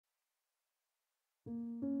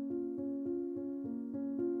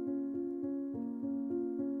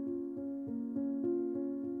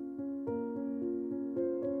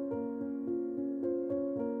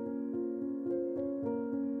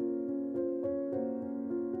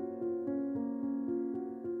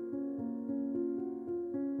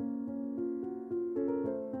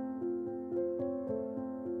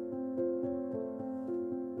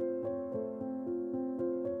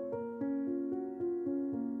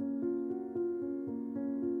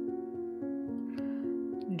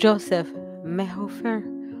Jozef Mehoffer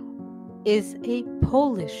is a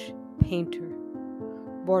Polish painter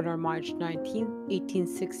born on March 19,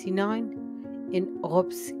 1869 in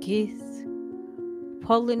Robskice,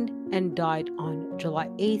 Poland, and died on July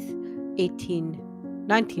 8th,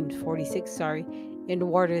 1946, in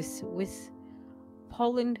Wartis, Swiss,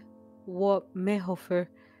 Poland. Mehoffer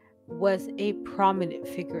was a prominent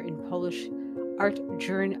figure in Polish art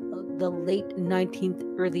during the late 19th,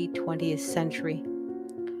 early 20th century.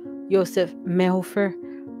 Jozef Mehoffer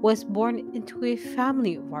was born into a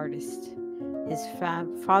family of artists. His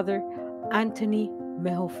father, Antony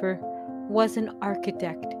Mehoffer, was an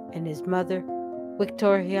architect, and his mother,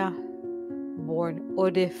 Victoria, born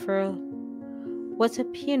Odeferl, was a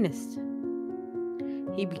pianist.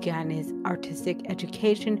 He began his artistic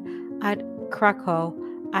education at Krakow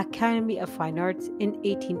Academy of Fine Arts in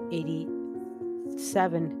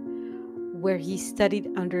 1887, where he studied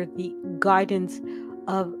under the guidance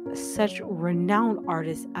of such renowned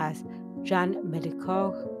artists as Jan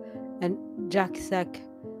Medikow and Jacek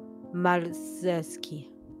Malczewski.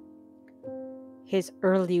 His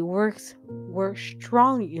early works were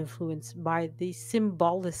strongly influenced by the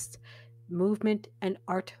Symbolist movement and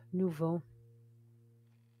Art Nouveau.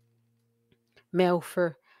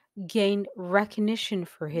 Mehoffer gained recognition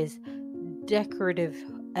for his decorative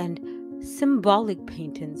and symbolic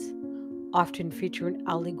paintings, often featuring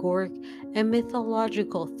allegoric and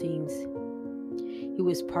mythological themes. He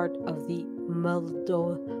was part of the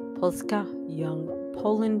Młodopolska Young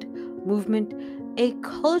Poland movement, a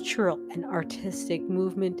cultural and artistic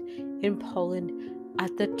movement in Poland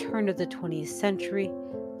at the turn of the 20th century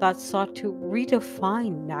that sought to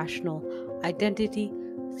redefine national identity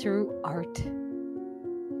through art.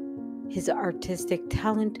 His artistic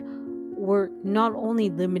talent were not only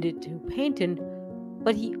limited to painting,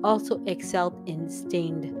 but he also excelled in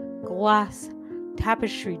stained glass,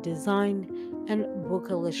 tapestry design, and book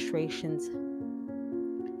illustrations.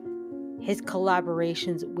 His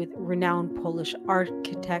collaborations with renowned Polish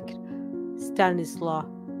architect Stanislaw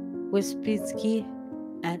Wyszynski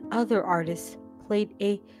and other artists played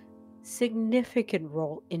a significant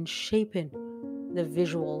role in shaping the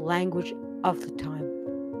visual language of the time.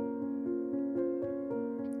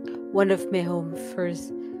 One of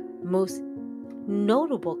Mehoffer's most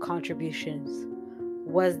notable contributions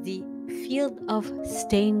was the field of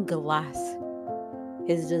stained glass.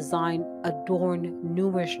 His design adorned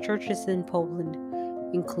numerous churches in Poland,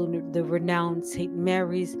 including the renowned St.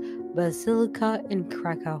 Mary's Basilica in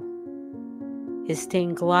Krakow. His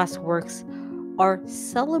stained glass works are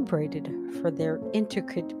celebrated for their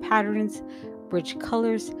intricate patterns, rich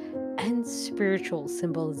colors, and spiritual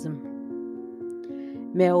symbolism.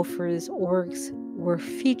 Mehoffer's works were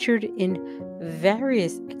featured in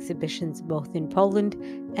various exhibitions both in Poland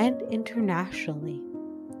and internationally.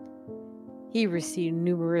 He received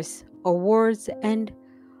numerous awards and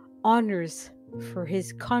honors for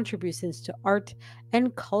his contributions to art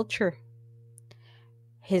and culture.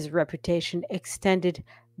 His reputation extended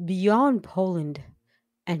beyond Poland,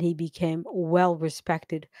 and he became a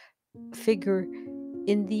well-respected figure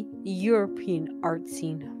in the European art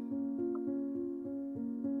scene.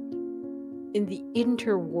 In the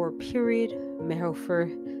interwar period, Mehoffer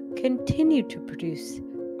continued to produce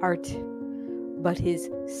art, but his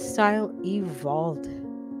style evolved.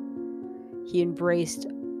 He embraced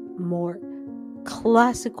more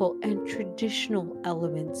classical and traditional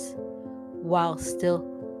elements while still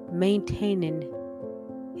maintaining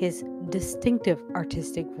his distinctive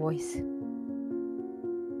artistic voice.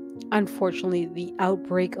 Unfortunately, the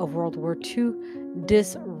outbreak of World War II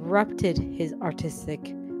disrupted his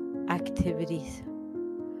artistic activities.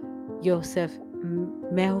 Jozef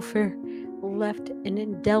Mehoffer left an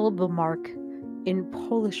indelible mark in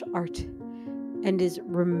Polish art and is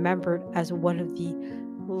remembered as one of the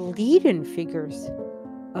leading figures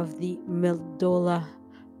of the Młoda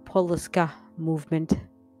Polska movement.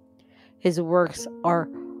 His works are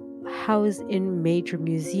housed in major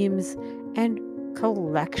museums and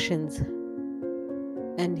collections,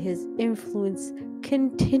 and his influence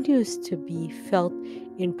continues to be felt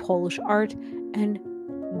in Polish art and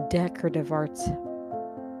decorative arts.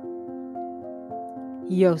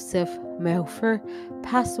 Jozef Mehoffer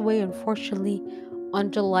passed away unfortunately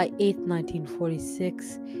on July 8,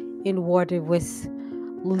 1946, in Waterwitz,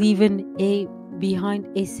 leaving behind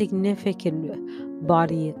a significant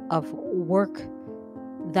body of work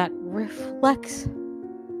that reflects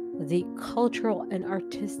the cultural and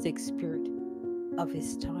artistic spirit of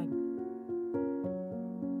his time.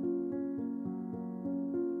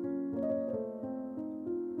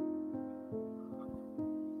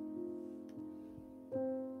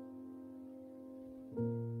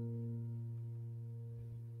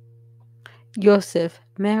 Jozef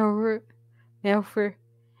Mehoffer,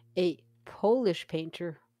 a Polish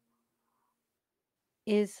painter,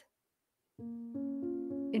 is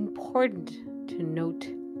important to note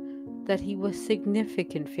that he was a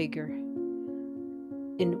significant figure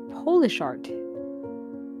in Polish art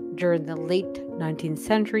during the late 19th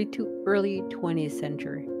century to early 20th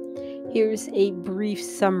century. Here's a brief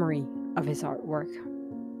summary of his artwork.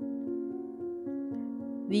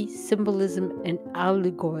 The symbolism and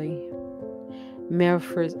allegory.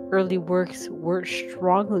 Mehoffer's early works were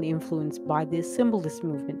strongly influenced by the symbolist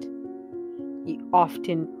movement. He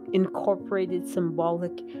often incorporated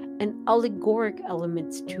symbolic and allegoric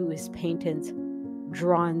elements to his paintings,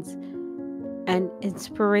 drawings, and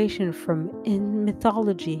inspiration from in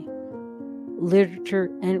mythology, literature,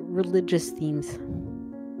 and religious themes.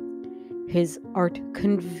 His art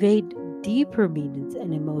conveyed deeper meanings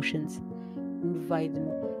and emotions,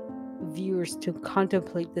 inviting viewers to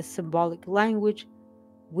contemplate the symbolic language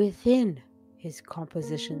within his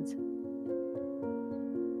compositions.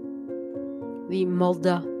 The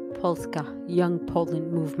Młoda Polska, Young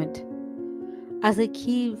Poland movement. As a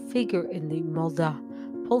key figure in the Młoda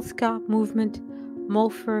Polska movement,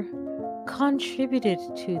 Mehoffer contributed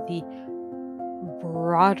to the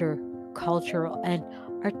broader cultural and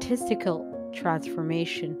artistical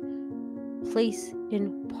transformation place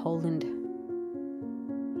in Poland.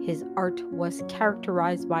 His art was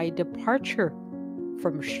characterized by a departure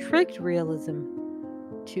from strict realism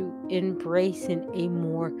to embracing a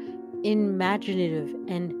more imaginative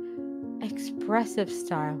and expressive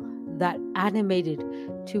style that animated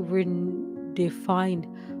to redefine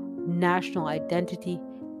national identity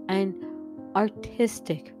and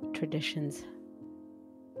artistic traditions.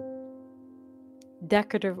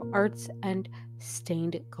 Decorative arts and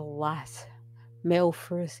stained glass.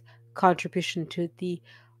 Mehoffer's contribution to the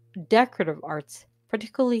decorative arts,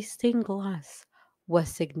 particularly stained glass, was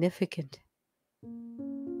significant.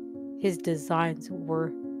 His designs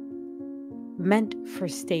were meant for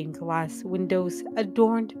stained glass windows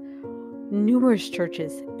adorned numerous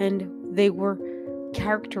churches, and they were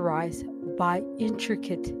characterized by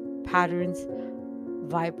intricate patterns,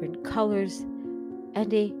 vibrant colors,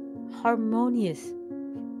 and a harmonious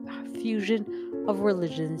fusion of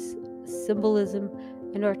religions, symbolism,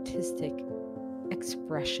 and artistic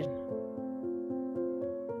expression.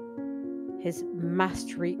 His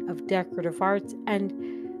mastery of decorative arts and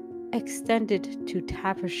extended to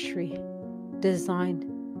tapestry design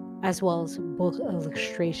as well as book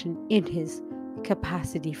illustration in his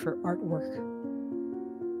capacity for artwork.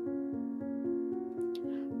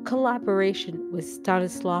 Collaboration with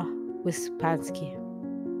Stanislaw Wyspański.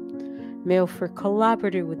 Mehoffer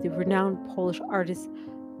collaborated with the renowned Polish artist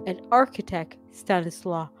and architect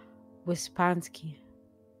Stanislaw Wyspański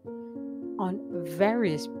on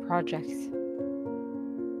various projects.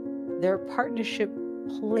 Their partnership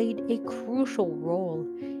played a crucial role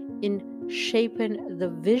in shaping the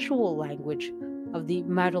visual language of the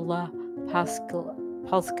Młoda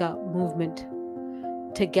Polska movement.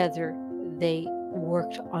 Together, they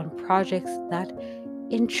worked on projects that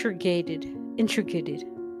integrated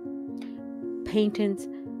paintings,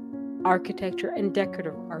 architecture, and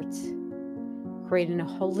decorative arts, creating a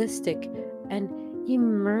holistic and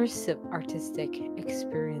immersive artistic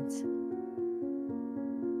experience.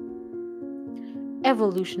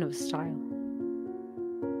 Evolution of style.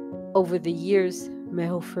 Over the years,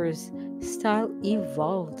 Mehoffer's style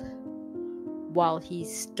evolved. While he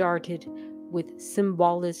started with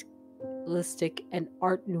symbolistic and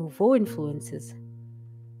Art Nouveau influences,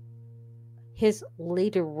 his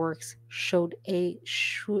later works showed a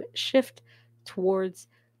shift towards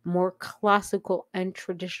more classical and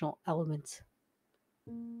traditional elements.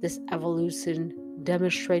 This evolution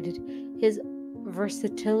demonstrated his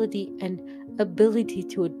versatility and ability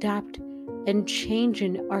to adapt and change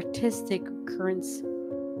in artistic currents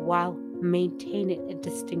while maintaining a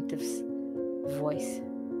distinctive voice.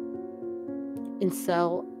 In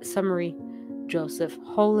summary, Jozef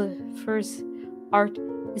Mehoffer's art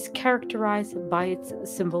is characterized by its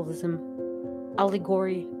symbolism,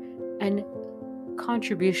 allegory, and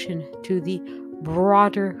contribution to the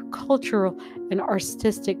broader cultural and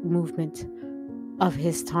artistic movement of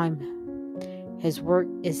his time. His work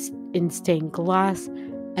is in stained glass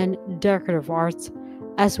and decorative arts,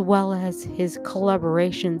 as well as his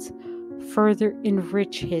collaborations, further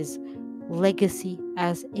enrich his legacy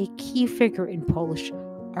as a key figure in Polish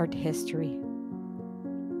art history.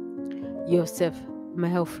 Jozef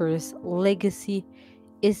Mehoffer's legacy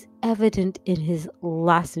is evident in his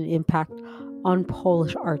lasting impact on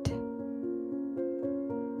Polish art.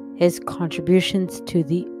 His contributions to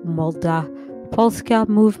the Molda Polska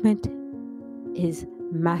movement, his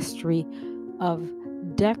mastery of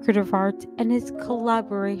decorative art, and his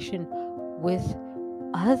collaboration with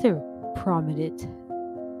other prominent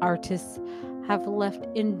artists have left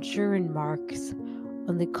enduring marks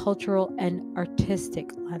on the cultural and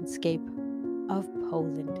artistic landscape of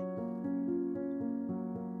Poland.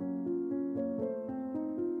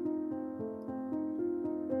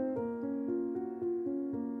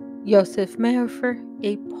 Jozef Mehoffer,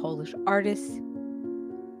 a Polish artist,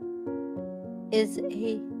 is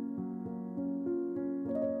a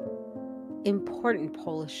important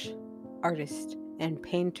Polish artist and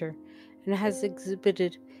painter and has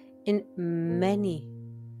exhibited in many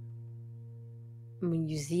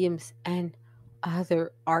museums and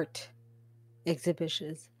other art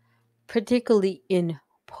exhibitions, particularly in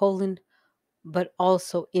Poland, but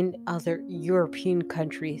also in other European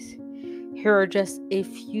countries. Here are just a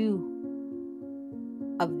few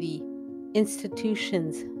of the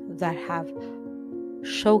institutions that have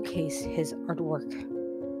showcased his artwork.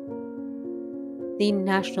 The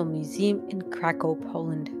National Museum in Krakow,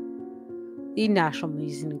 Poland. The National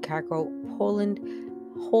Museum in Krakow, Poland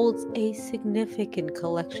holds a significant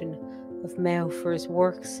collection of Mehoffer's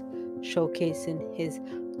works, showcasing his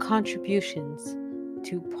contributions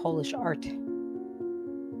to Polish art.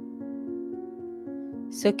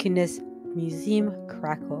 Sukinis Museum,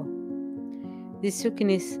 Krakow. The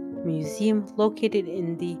Sukinis Museum, located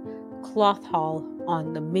in the Cloth Hall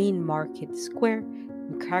on the main market square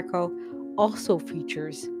in Krakow, also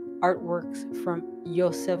features artworks from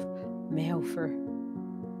Jozef Mehoffer.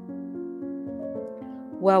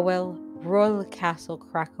 Wawel Royal Castle,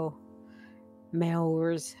 Krakow.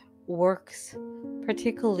 Mehoffer's works,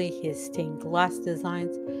 particularly his stained glass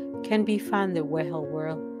designs, can be found at Wawel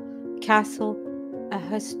Royal Castle, a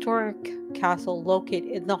historic castle located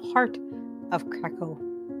in the heart of Krakow.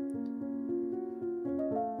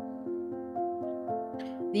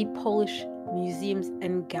 The Polish museums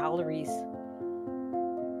and galleries.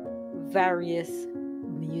 Various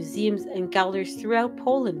museums and galleries throughout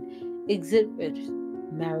Poland exhibit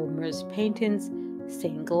Mehoffer's paintings,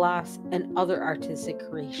 stained glass, and other artistic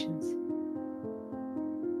creations.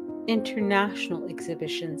 International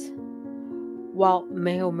exhibitions. While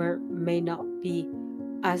Mehoffer may not be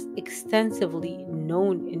as extensively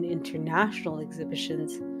known in international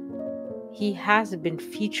exhibitions, he has been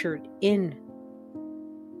featured in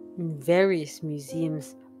various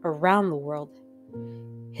museums around the world.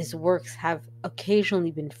 His works have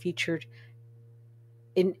occasionally been featured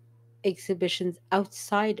in exhibitions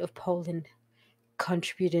outside of Poland,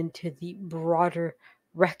 contributing to the broader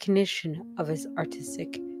recognition of his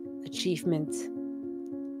artistic achievements.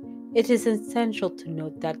 It is essential to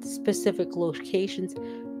note that specific locations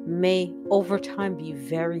may over time be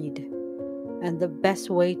varied, and the best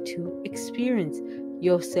way to experience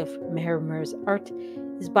Jozef Mehoffer's art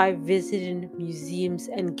is by visiting museums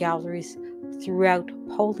and galleries throughout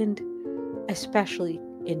Poland, especially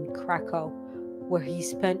in Krakow, where he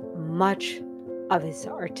spent much of his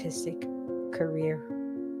artistic career.